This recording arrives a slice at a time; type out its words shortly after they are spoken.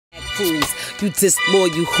fools. You disloyal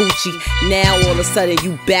hoochie. Now all of a sudden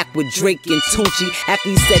you back with Drake and Tucci. After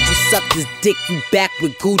you said you sucked his dick, you back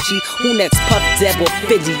with Gucci. Who next, Puff, Deb, or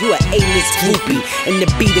Fidgy? You a A-list groupie. And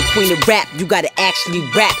to be the queen of rap, you gotta actually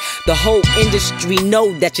rap. The whole industry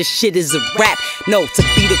know that your shit is a rap. No, to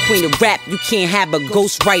be the queen of rap, you can't have a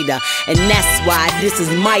ghostwriter. And that's why this is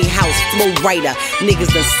my house, flow writer.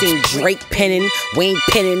 Niggas done seen Drake penning, Wayne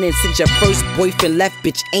penning, and since your first boyfriend left,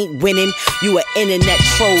 bitch ain't winning. You an internet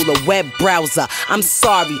troll, a web browser. I'm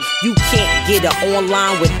sorry, you can't get it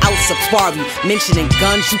online without Safari. Mentioning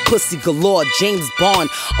guns, you pussy galore, James Bond.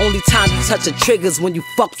 Only time you touch the triggers when you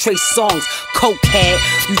fuck Trey Songz.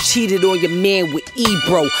 Cokehead, you cheated on your man with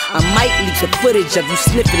Ebro. I might leak the footage of you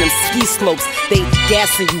sniffing them ski slopes. They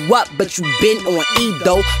gassing you up, but you been on E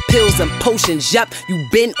though. Pills and potions, yup, you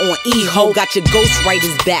been on E-ho. Got your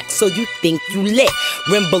ghostwriters back, so you think you lit.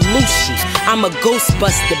 Rembelushi, I'm a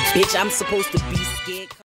ghostbuster, bitch. I'm supposed to be